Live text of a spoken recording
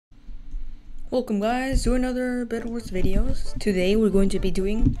Welcome guys to another Bedwars videos. Today we're going to be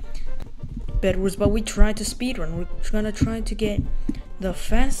doing Bedwars but we try to speedrun. We're gonna try to get the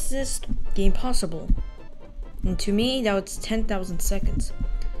fastest game possible. And to me that was 10,000 seconds.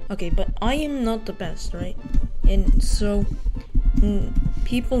 Okay, but I am not the best, right? And so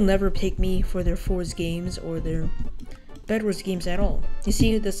people never pick me for their Force games or their Bedwars games at all. You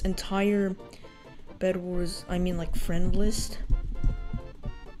see this entire Bedwars, I mean like friend list.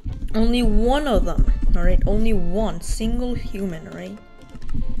 Only one of them, alright? Only one single human, right?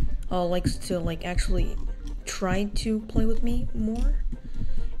 Likes to actually try to play with me more.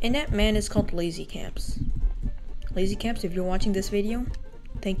 And that man is called Lazy Caps. Lazy Caps, if you're watching this video,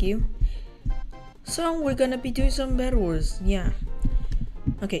 thank you. So we're gonna be doing some Bedwars, yeah.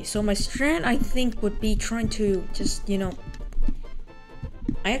 Okay, so my strat I think would be trying to just, you know,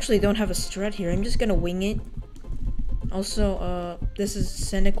 I actually don't have a strat here. I'm just gonna wing it. Also, this is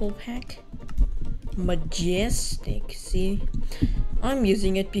Scenical pack. Majestic, see? I'm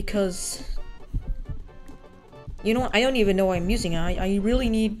using it because, you know what? I don't even know why I'm using it. I really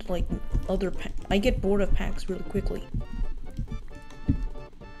need, like, other packs. I get bored of packs really quickly.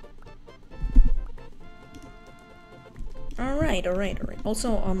 Alright.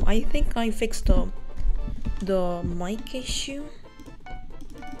 Also, I think I fixed the mic issue.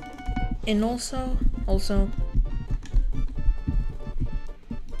 And also,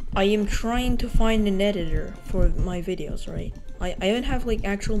 I am trying to find an editor for my videos, right? I don't have like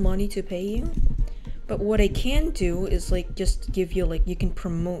actual money to pay you, but what I can do is like just give you like, you can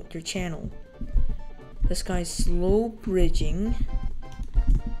promote your channel. This guy's slow bridging,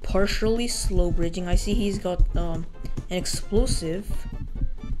 partially slow bridging. I see he's got an explosive.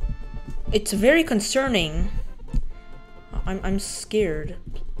 It's very concerning. I'm scared.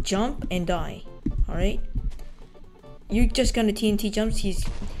 Jump and die. Alright? You're just gonna TNT jumps.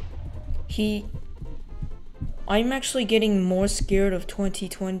 I'm actually getting more scared of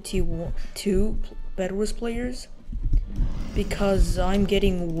 2022 Bedwars players because I'm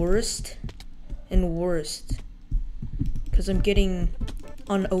getting worse and worse. Because I'm getting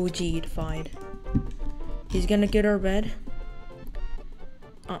un-OG'd-fied. He's gonna get our bed.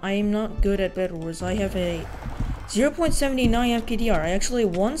 I am not good at Bedwars. I have a 0.79 FPDR. I actually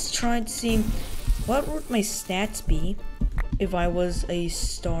once tried seeing what would my stats be if I was a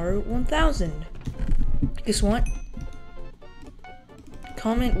star 1000. Guess what?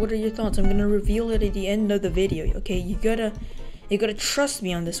 Comment what are your thoughts. I'm gonna reveal it at the end of the video. Okay, you gotta trust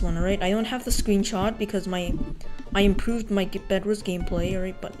me on this one, alright? I don't have the screenshot because I improved my Bedwars gameplay,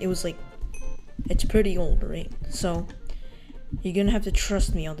 alright? But it was like, it's pretty old, right? So you're gonna have to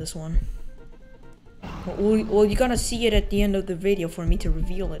trust me on this one. Well, you gotta see it at the end of the video for me to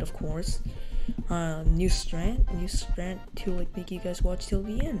reveal it, of course. New strat to like make you guys watch till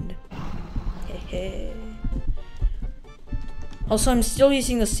the end. Hehe. Also, I'm still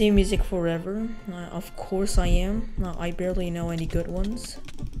using the same music forever. Of course I am. I barely know any good ones.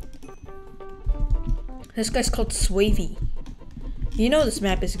 This guy's called Swavy. You know this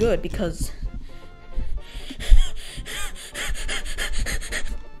map is good because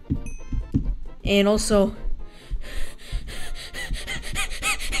and also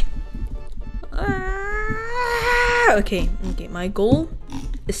okay, my goal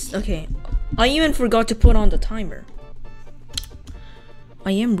is, okay, I even forgot to put on the timer.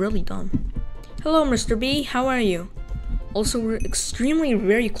 I am really dumb. Hello Mr. B, how are you? Also, we're extremely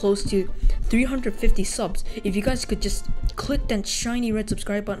very close to 350 subs. If you guys could just click that shiny red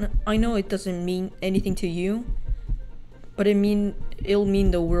subscribe button. I know it doesn't mean anything to you, but it'll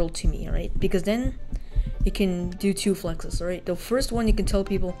mean the world to me, alright? Because then you can do two flexes, alright? The first one you can tell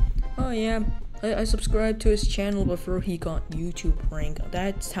people, oh yeah, I subscribed to his channel before he got YouTube rank.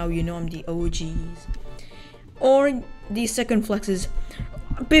 That's how you know I'm the OGs. Or the second flex is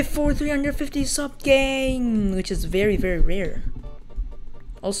before 350 sub gang, which is very, very rare.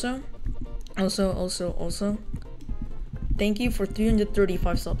 Also, thank you for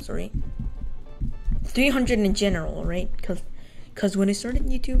 335 subs, alright? 300 in general, alright? Cause when I started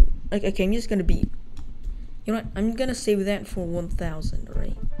YouTube, like, okay, I'm just gonna be, you know what? I'm gonna save that for 1,000,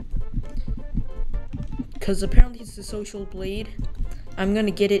 alright? Cause apparently it's the social blade. I'm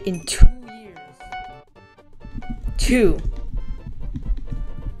gonna get it in 2 years. 2.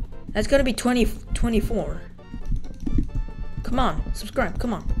 That's gonna be 2024. Come on, subscribe.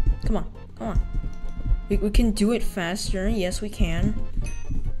 Come on. We can do it faster. Yes, we can.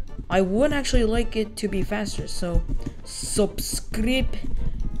 I would actually like it to be faster. So subscribe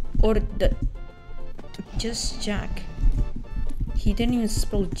or just Jack. He didn't even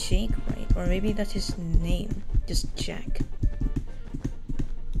spell Jake right, or maybe that's his name, just Jack.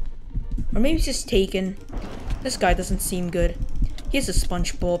 Or maybe he's just taken. This guy doesn't seem good. He has a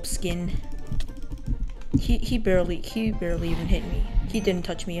SpongeBob skin. He barely even hit me. He didn't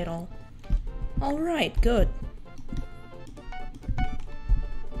touch me at all. Alright, good.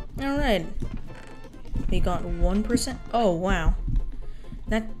 Alright. We got 1%. Oh wow.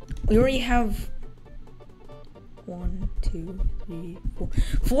 That we already have 1, 2, 3, 4.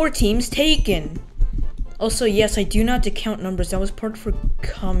 4 teams taken. Also, yes, I do not count numbers. That was part for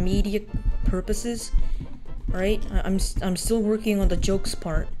comedic purposes. Right? I'm still working on the jokes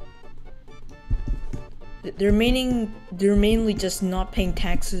part. They're mainly just not paying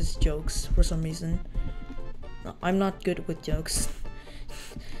taxes jokes for some reason. I'm not good with jokes.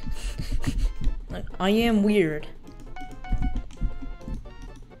 I am weird.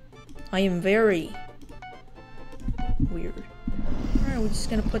 I am very weird. Alright, we're just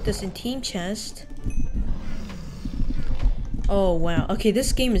gonna put this in team chest. Oh wow. Okay,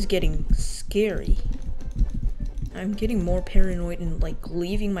 this game is getting scary. I'm getting more paranoid and like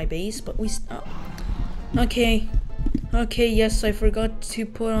leaving my base, but we stop. Okay, yes, I forgot to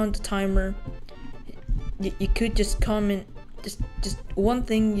put on the timer. You could just comment, just one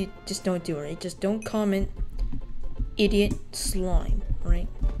thing you just don't do, right? Just don't comment idiot slime, right?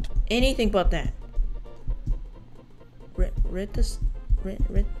 Anything but that. Red does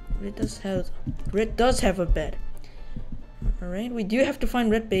have a bed. Alright, we do have to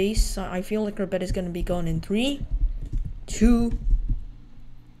find red base. I feel like our bed is gonna be gone in 3, 2.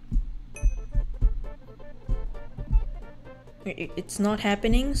 It's not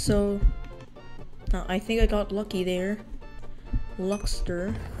happening, so I think I got lucky there.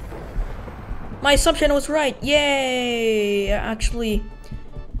 Luckster. My assumption was right. Yay! Actually,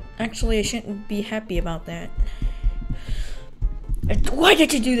 I shouldn't be happy about that. Why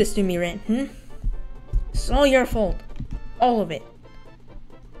did you do this to me, Ren? It's all your fault. All of it.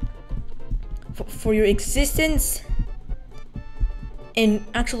 For your existence. And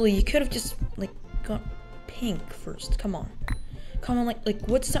actually, you could have just like got pink first. Come on, like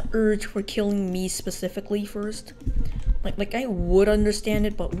what's the urge for killing me specifically first? Like I would understand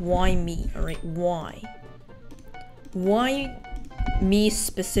it, but why me? Alright, why me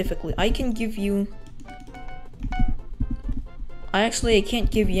specifically? I can give you, I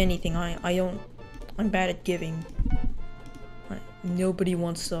can't give you anything. I'm bad at giving. Nobody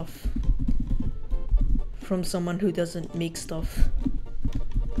wants stuff from someone who doesn't make stuff.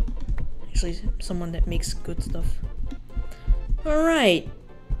 Actually, someone that makes good stuff. Alright.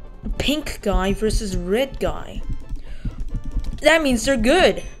 Pink guy versus red guy. That means they're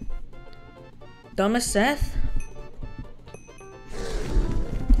good. Dumbass Seth.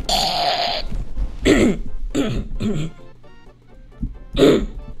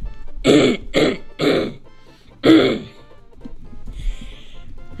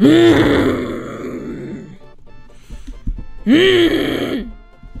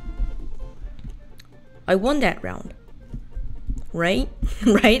 I won that round. Right?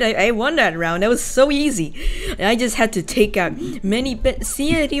 Right? I won that round. That was so easy. I just had to take out many bets.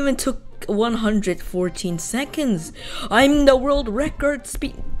 See, it even took 114 seconds. I'm the world record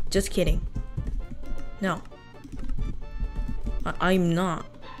speed. Just kidding. No. I'm not.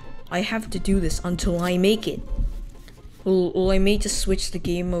 I have to do this until I make it. Well, I may just switch the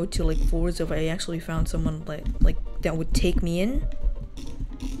game mode to like Forza if I actually found someone like that would take me in.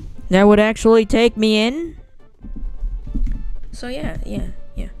 That would actually take me in? So yeah.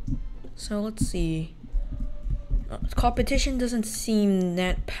 So let's see. Competition doesn't seem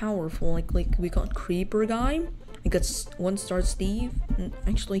that powerful. Like we got Creeper guy. We got 1-star Steve. And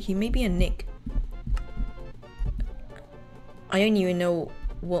actually, he may be a Nick. I don't even know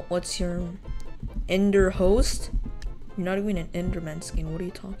what's your Ender host. You're not even an Enderman skin. What are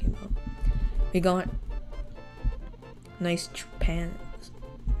you talking about? We got nice pants.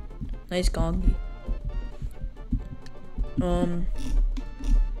 Nice goggy.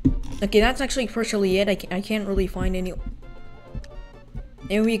 Okay, that's actually partially it. I can't really find any.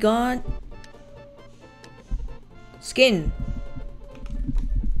 And we got skin.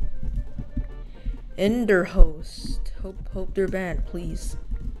 Ender host. Hope they're bad, please.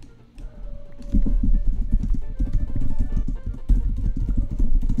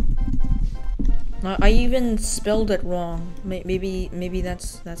 I even spelled it wrong. Maybe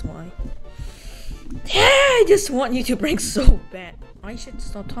that's why. Yeah, I just want YouTube rank so bad. I should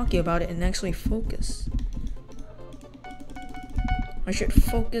stop talking about it and actually focus. I should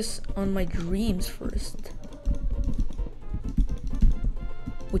focus on my dreams first,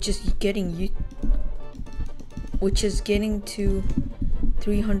 which is getting to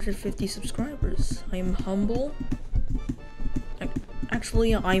 350 subscribers. I am humble.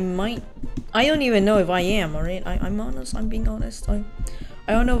 Actually, I might I don't even know if I am, alright? I'm honest, I'm being honest. I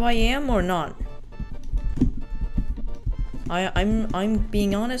don't know if I am or not. I'm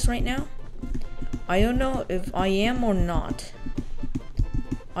being honest right now. I don't know if I am or not.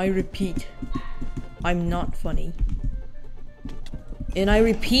 I repeat, I'm not funny. And I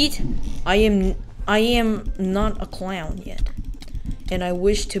repeat, I am not a clown yet. And I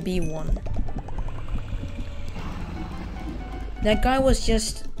wish to be one. That guy was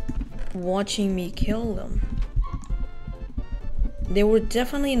just watching me kill them. They were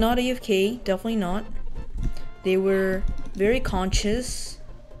definitely not AFK, definitely not. They were very conscious.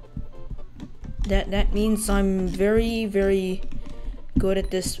 That means I'm very, very good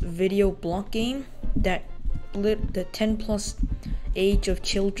at this video block game that the 10+ age of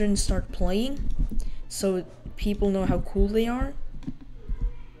children start playing, so people know how cool they are.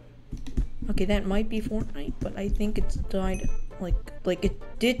 Okay, that might be Fortnite, but I think it's died. Like it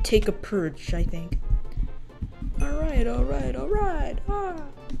did take a purge, I think. Alright.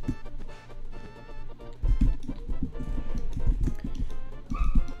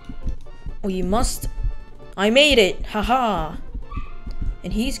 We must. I made it! Haha!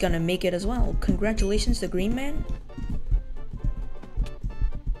 And he's gonna make it as well. Congratulations to Green Man.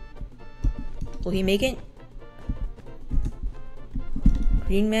 Will he make it?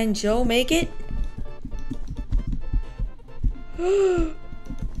 Green Man Joe make it?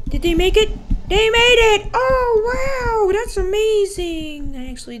 Did they make it? They made it! Oh wow, that's amazing!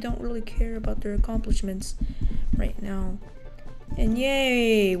 I actually don't really care about their accomplishments right now. And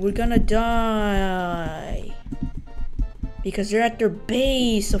yay, we're gonna die. Because they're at their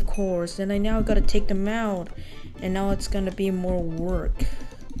base, of course. And I now gotta take them out. And now it's gonna be more work.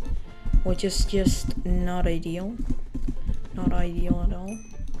 Which is just not ideal. Not ideal at all.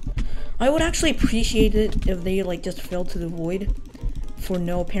 I would actually appreciate it if they like just fell to the void for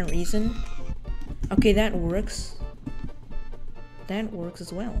no apparent reason. Okay, that works. That works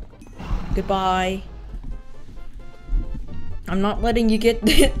as well. Goodbye. I'm not letting you get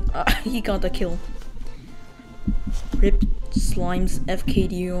he got the kill. Rip Slime's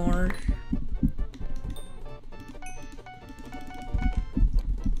FKDR.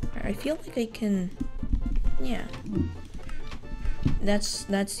 I feel like I can, yeah. That's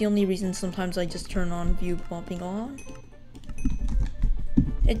the only reason sometimes I just turn on view bumping on.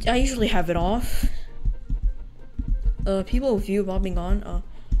 I usually have it off. People with view bumping on.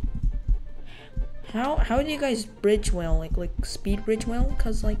 How do you guys bridge well? Like speed bridge well?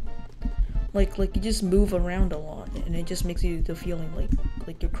 Cause like you just move around a lot, and it just makes you the feeling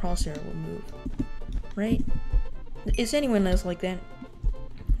like your crosshair will move, right? Is anyone else like that?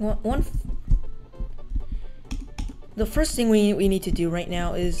 The first thing we need to do right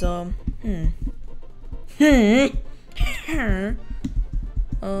now is old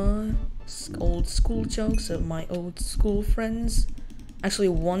school jokes of my old school friends. Actually,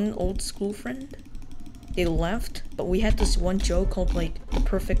 one old school friend. They left, but we had this one joke called like the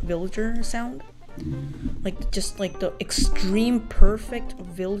perfect villager sound. Just like the extreme perfect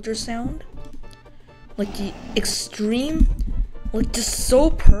villager sound. Like the extreme, like just so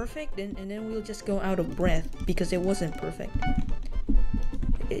perfect, and then we'll just go out of breath because it wasn't perfect.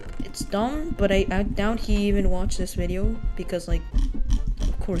 It's dumb, but I doubt he even watched this video because, like,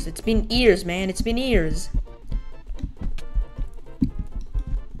 of course, it's been years, man. It's been years.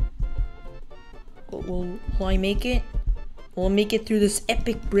 Will I make it? Will I make it through this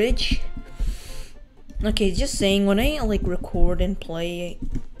epic bridge? Okay, just saying, when I like record and play,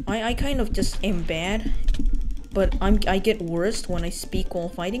 I kind of just am bad, but I get worse when I speak while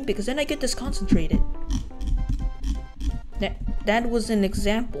fighting because then I get disconcentrated. That was an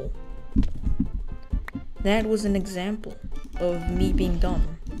example. That was an example of me being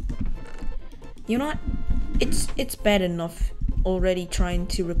dumb. You know what? It's bad enough already trying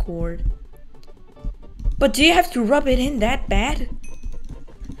to record. But do you have to rub it in that bad?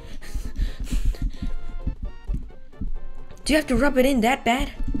 Do you have to rub it in that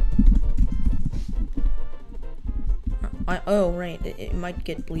bad? Oh, right. It might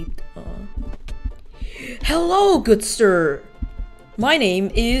get bleeped. Hello, good sir. My name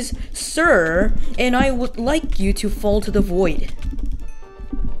is Sir, and I would like you to fall to the void.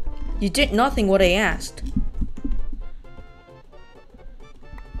 You did nothing what I asked.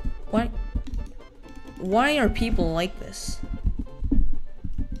 What? Why are people like this?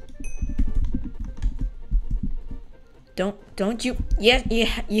 Don't you? Yeah,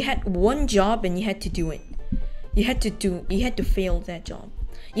 you had one job and you had to do it. You had to fail that job.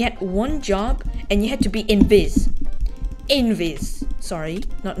 You had one job and you had to be invis. Invis. Sorry,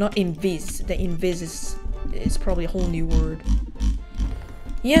 not invis. The invis is probably a whole new word.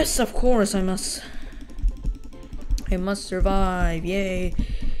 Yes, of course I must. I must survive. Yay.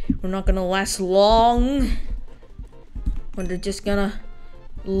 We're not gonna last long. When they're just gonna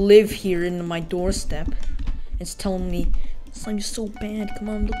live here in my doorstep. It's telling me, slime, you're so bad. Come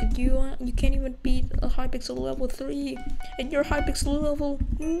on, look at you. You can't even beat a Hypixel level 3. And you're Hypixel level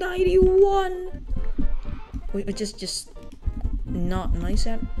 91. Wait, just not nice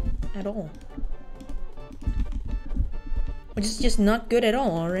at all. Which is just not good at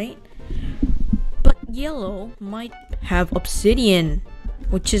all, alright? But yellow might have obsidian,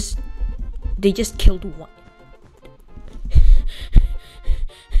 which is, they just killed one.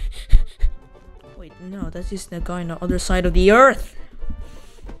 Wait, no, that's just the guy on the other side of the earth.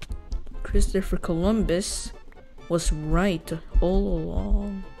 Christopher Columbus was right all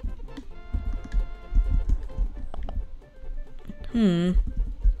along.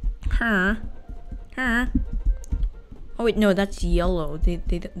 Oh wait, no, that's yellow.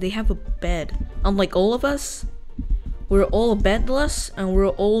 They have a bed. Unlike all of us, we're all bedless and we're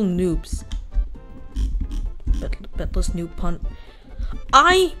all noobs. Bedless noob pun.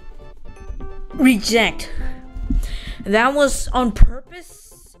 I reject. That was on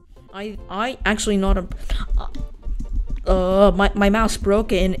purpose. I actually not a. My mouse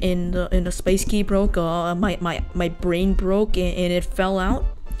broke in the space key broke. My brain broke and it fell out.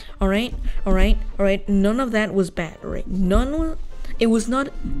 All right. None of that was bad. All right. It was not.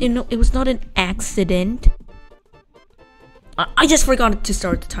 It was not an accident. I just forgot to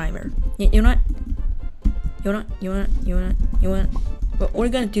start the timer. You know what? But we're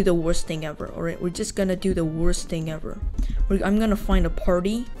gonna do the worst thing ever. All right. We're just gonna do the worst thing ever. I'm gonna find a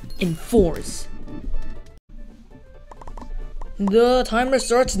party in force. The timer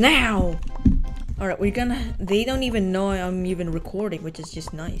starts now. Alright, they don't even know I'm even recording, which is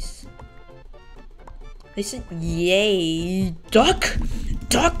just nice. They said, yay, duck,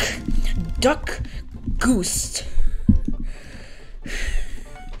 goose.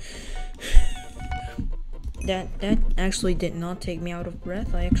 That actually did not take me out of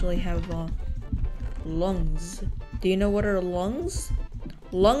breath. I actually have lungs. Do you know what are lungs?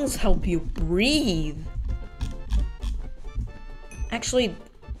 Lungs help you breathe. Actually,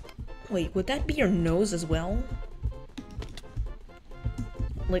 wait, would that be your nose as well?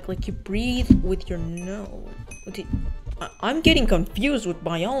 Like you breathe with your nose. I'm getting confused with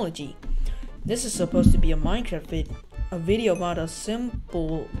biology. This is supposed to be a Minecraft a video about a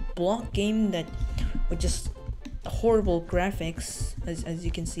simple block game that with just horrible graphics, as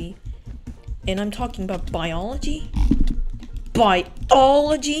you can see. And I'm talking about biology?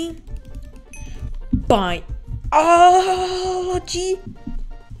 Biology? Biology?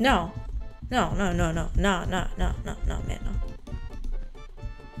 No, man, no.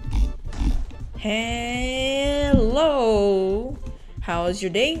 Hello. How's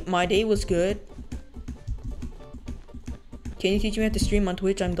your day? My day was good. Can you teach me how to stream on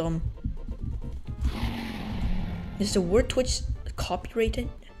Twitch? I'm dumb. Is the word Twitch copyrighted?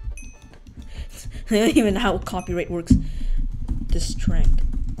 I don't even know how copyright works. Distract.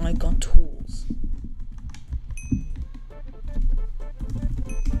 I got tools.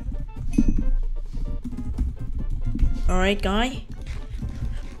 Alright, guy.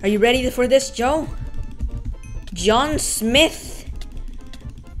 Are you ready for this, Joe? John Smith.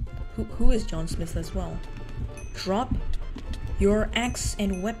 Who is John Smith as well? Drop your axe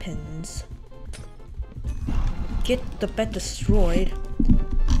and weapons. Get the bed destroyed.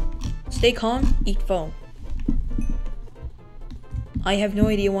 Stay calm, eat foe. I have no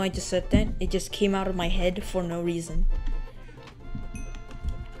idea why I just said that. It just came out of my head for no reason.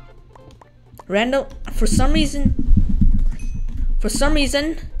 Randall, for some reason,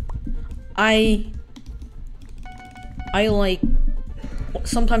 I like,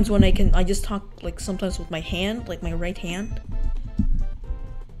 sometimes when I just talk like sometimes with my hand, like my right hand.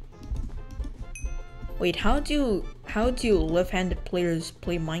 Wait, how do left-handed players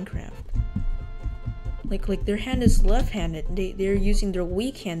play Minecraft? Like their hand is left-handed. They're using their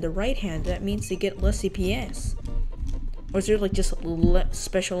weak hand, the right hand. That means they get less CPS. Or is there like just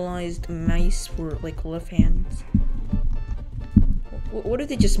specialized mice for like left hands? What if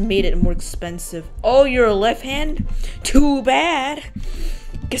they just made it more expensive? Oh, you're a left hand? Too bad.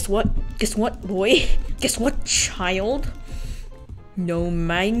 Guess what? Guess what, boy? Guess what, child? No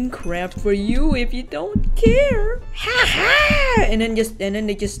Minecraft for you if you don't care. Ha ha! And then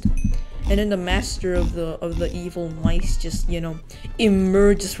the master of the evil mice just, you know,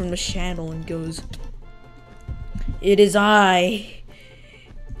 emerges from the shadow and goes, "It is I.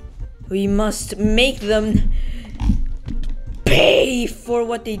 We must make them pay for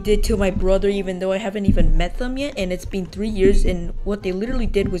what they did to my brother, even though I haven't even met them yet, and it's been 3 years, and what they literally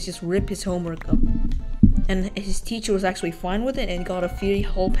did was just rip his homework up. And his teacher was actually fine with it and got a free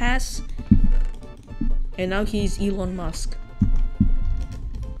hall pass. And now he's Elon Musk.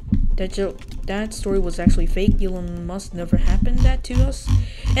 That story was actually fake. Elon Musk never happened that to us.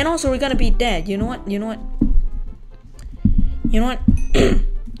 And also, we're gonna be dead. You know what?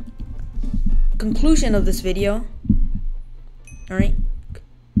 Conclusion of this video. Alright.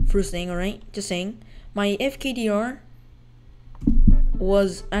 First thing, alright? Just saying. My FKDR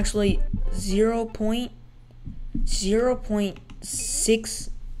was actually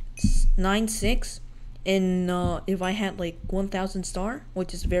 0.696. And if I had like 1,000 star,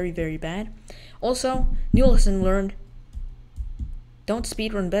 which is very, very bad. Also, new lesson learned: don't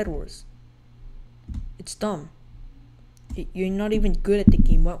speedrun Bedwars. It's dumb. You're not even good at the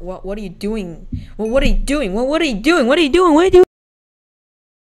game. What are you doing? What are you doing? What are you doing? What are you doing?